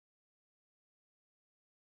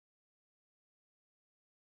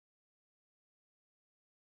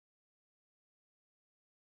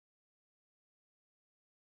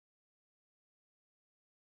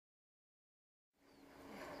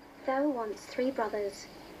There were once 3 brothers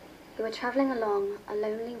who were travelling along a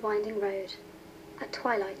lonely, winding road at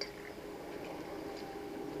twilight.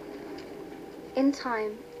 In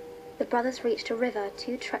time, the brothers reached a river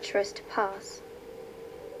too treacherous to pass.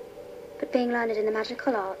 But being learned in the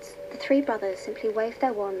magical arts, the 3 brothers simply waved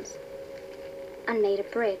their wands and made a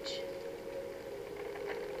bridge.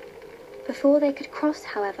 Before they could cross,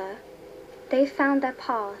 however, they found their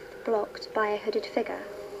path blocked by a hooded figure.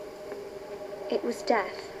 It was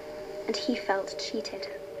Death, and he felt cheated.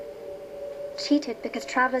 Cheated because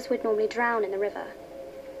travellers would normally drown in the river,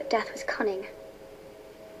 but Death was cunning.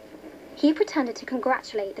 He pretended to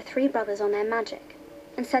congratulate the 3 brothers on their magic,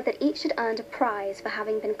 and said that each had earned a prize for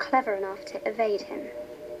having been clever enough to evade him.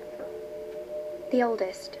 The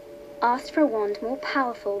oldest asked for a wand more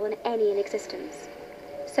powerful than any in existence,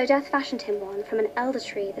 so Death fashioned him one from an elder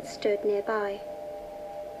tree that stood nearby.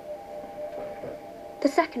 The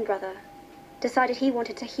second brother decided he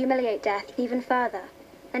wanted to humiliate Death even further,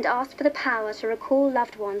 and asked for the power to recall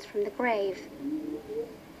loved ones from the grave.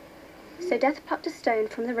 So Death plucked a stone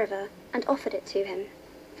from the river and offered it to him.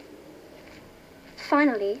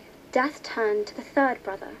 Finally, Death turned to the third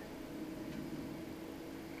brother.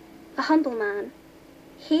 A humble man,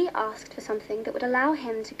 he asked for something that would allow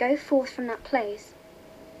him to go forth from that place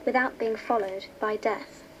without being followed by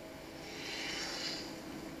Death.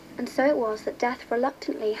 And so it was that Death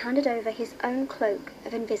reluctantly handed over his own cloak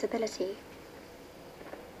of invisibility.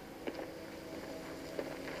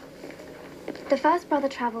 The first brother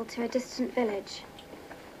travelled to a distant village,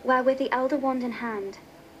 where with the elder wand in hand,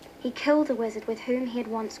 he killed a wizard with whom he had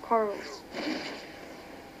once quarrelled.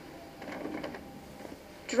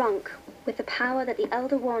 Drunk with the power that the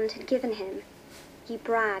elder wand had given him, he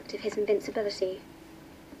bragged of his invincibility.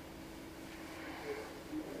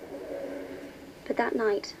 But that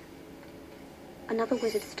night, another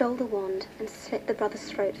wizard stole the wand and slit the brother's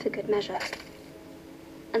throat for good measure.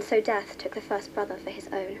 And so Death took the first brother for his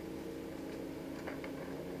own.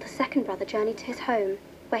 The second brother journeyed to his home,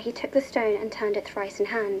 where he took the stone and turned it thrice in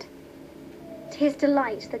hand. To his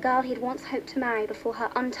delight, the girl he had once hoped to marry before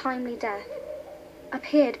her untimely death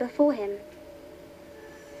appeared before him.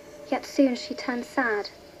 Yet soon she turned sad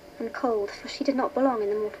and cold, for she did not belong in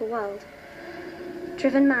the mortal world.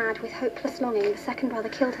 Driven mad with hopeless longing, the second brother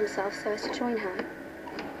killed himself so as to join her.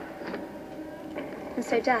 And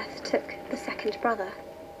so Death took the second brother.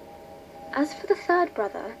 As for the third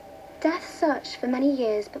brother, Death searched for many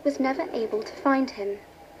years but was never able to find him.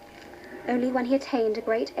 Only when he attained a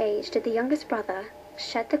great age did the youngest brother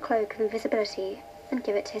shed the cloak of invisibility and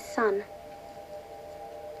give it to his son.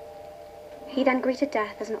 He then greeted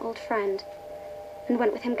Death as an old friend and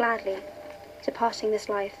went with him gladly, departing this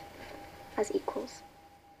life as equals.